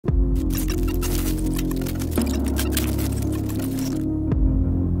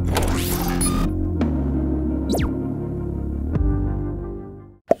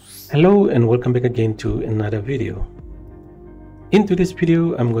Hello and welcome back again to another video. In today's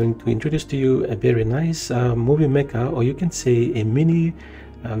video, I'm going to introduce to you a very nice movie maker, or you can say a mini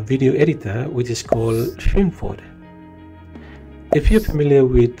video editor, which is called FilmForth. If you're familiar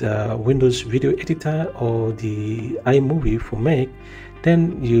with Windows Video Editor or the iMovie for Mac,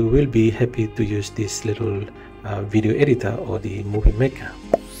 then you will be happy to use this little video editor or the movie maker.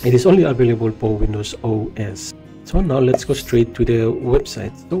 It is only available for Windows OS. So now let's go straight to the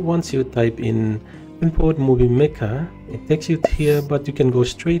website. So once you type in FilmForth Movie Maker, it takes you here, but you can go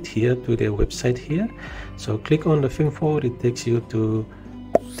straight here to the website here. So click on the FilmForth, it takes you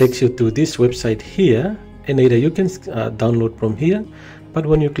to this website here, and either you can download from here, but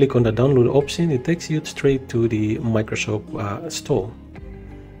when you click on the download option, it takes you straight to the Microsoft Store.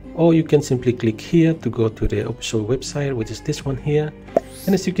 Or you can simply click here to go to the official website, which is this one here.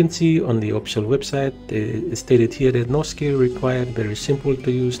 And as you can see on the official website, it's stated here that no skill required, very simple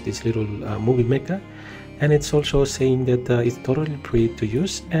to use this little movie maker. And it's also saying that it's totally free to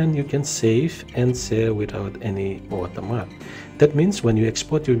use and you can save and share without any watermark. That means when you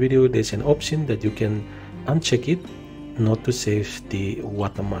export your video, there's an option that you can uncheck it, not to save the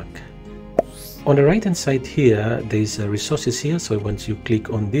watermark. On the right hand side here, there's resources here. So once you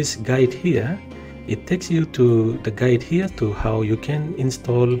click on this guide here, it takes you to the guide here to how you can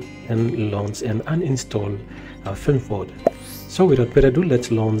install and launch and uninstall FilmForth. So without further ado,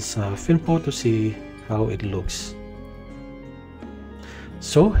 let's launch FilmForth to see how it looks.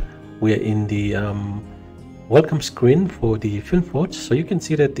 So we are in the welcome screen for the FilmForth. So you can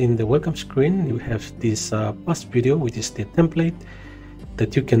see that in the welcome screen you have this past video, which is the template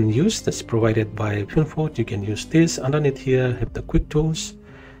that you can use, that's provided by FilmForth. You can use this. Underneath here have the quick tools,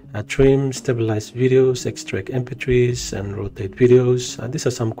 trim, stabilize videos, extract mp3s and rotate videos. These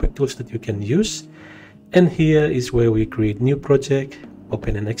are some quick tools that you can use. And here is where we create new project,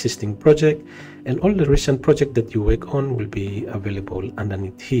 open an existing project, and all the recent project that you work on will be available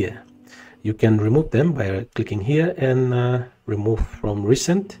underneath here. You can remove them by clicking here and remove from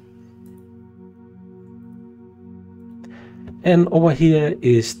recent. And over here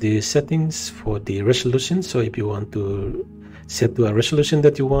is the settings for the resolution. So if you want to set to a resolution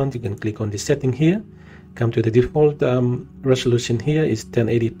that you want, you can click on the setting here, come to the default resolution here is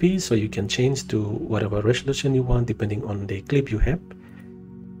 1080p, so you can change to whatever resolution you want depending on the clip you have,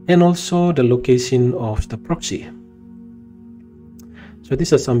 and also the location of the proxy. So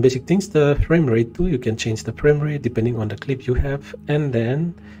these are some basic things. The frame rate too, you can change the frame rate depending on the clip you have, and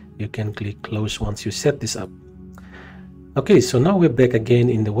then you can click close once you set this up. Okay, so now we're back again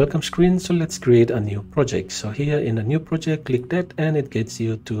in the welcome screen. So let's create a new project. So here in the new project, click that and it gets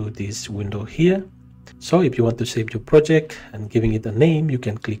you to this window here. So if you want to save your project and giving it a name, you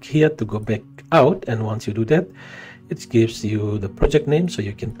can click here to go back out. And once you do that, it gives you the project name. So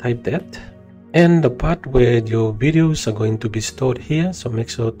you can type that. And the part where your videos are going to be stored here. So make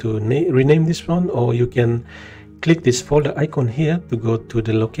sure to rename this one, or you can click this folder icon here to go to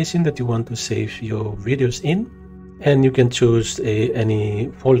the location that you want to save your videos in. And you can choose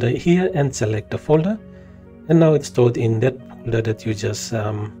any folder here and select the folder, and now it's stored in that folder that you just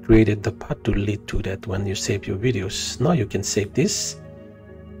created the path to lead to that when you save your videos. Now you can save this,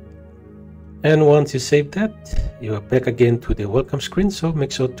 and once you save that, you are back again to the welcome screen. So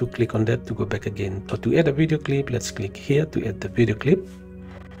make sure to click on that to go back again. So to add a video clip, let's click here to add the video clip.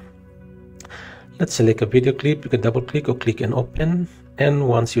 Let's select a video clip. You can double click or click and open. And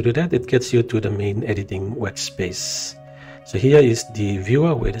once you do that, it gets you to the main editing workspace. So here is the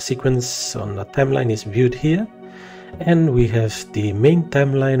viewer where the sequence on the timeline is viewed here. And we have the main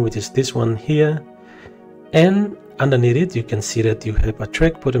timeline, which is this one here. And underneath it, you can see that you have a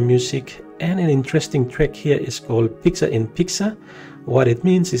track for the music. And an interesting track here is called Picture in Picture. What it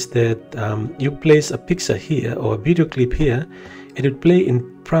means is that you place a picture here or a video clip here, it will play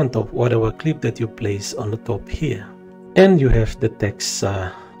in front of whatever clip that you place on the top here. And you have the text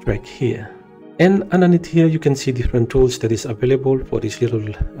track here. And underneath here, you can see different tools that is available for this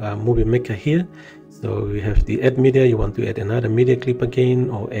little movie maker here. So we have the add media. You want to add another media clip again,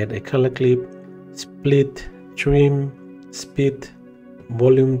 or add a color clip, split, trim, speed,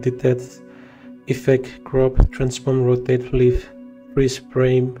 volume, detach, effect, crop, transform, rotate, flip, freeze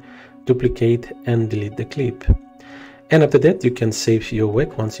frame, duplicate, and delete the clip. And after that, you can save your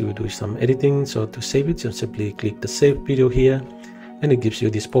work once you do some editing. So to save it, you simply click the save video here, and it gives you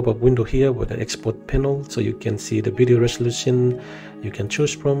this pop-up window here with the export panel. So you can see the video resolution. You can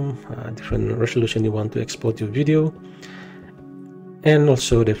choose from different resolution you want to export your video. and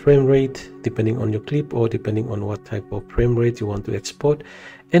also the frame rate depending on your clip or depending on what type of frame rate you want to export.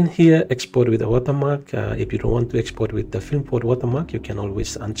 And here, export with a watermark. If you don't want to export with the FilmForth watermark, you can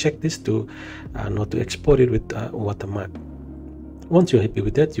always uncheck this to not to export it with watermark. Once you're happy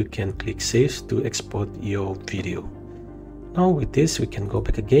with that, you can click save to export your video. Now with this, we can go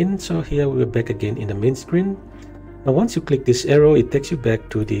back again. So here we're back again in the main screen. Now once you click this arrow, it takes you back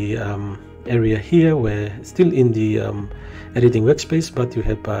to the area here where still in the editing workspace, but you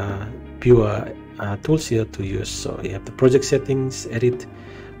have fewer tools here to use. So you have the project settings, edit,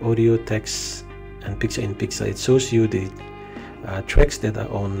 audio, text, and picture in picture. It shows you the tracks that are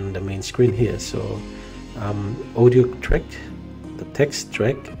on the main screen here. So audio track, the text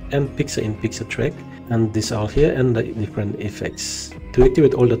track, and picture in picture track, and these are here, and the different effects. To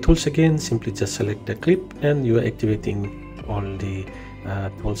activate all the tools again, simply just select the clip and you are activating all the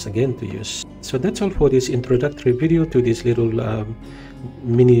tools again to use. So that's all for this introductory video to this little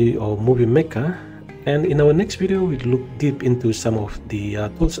mini or movie maker. And in our next video, we'll look deep into some of the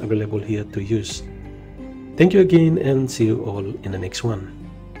tools available here to use. Thank you again, and see you all in the next one.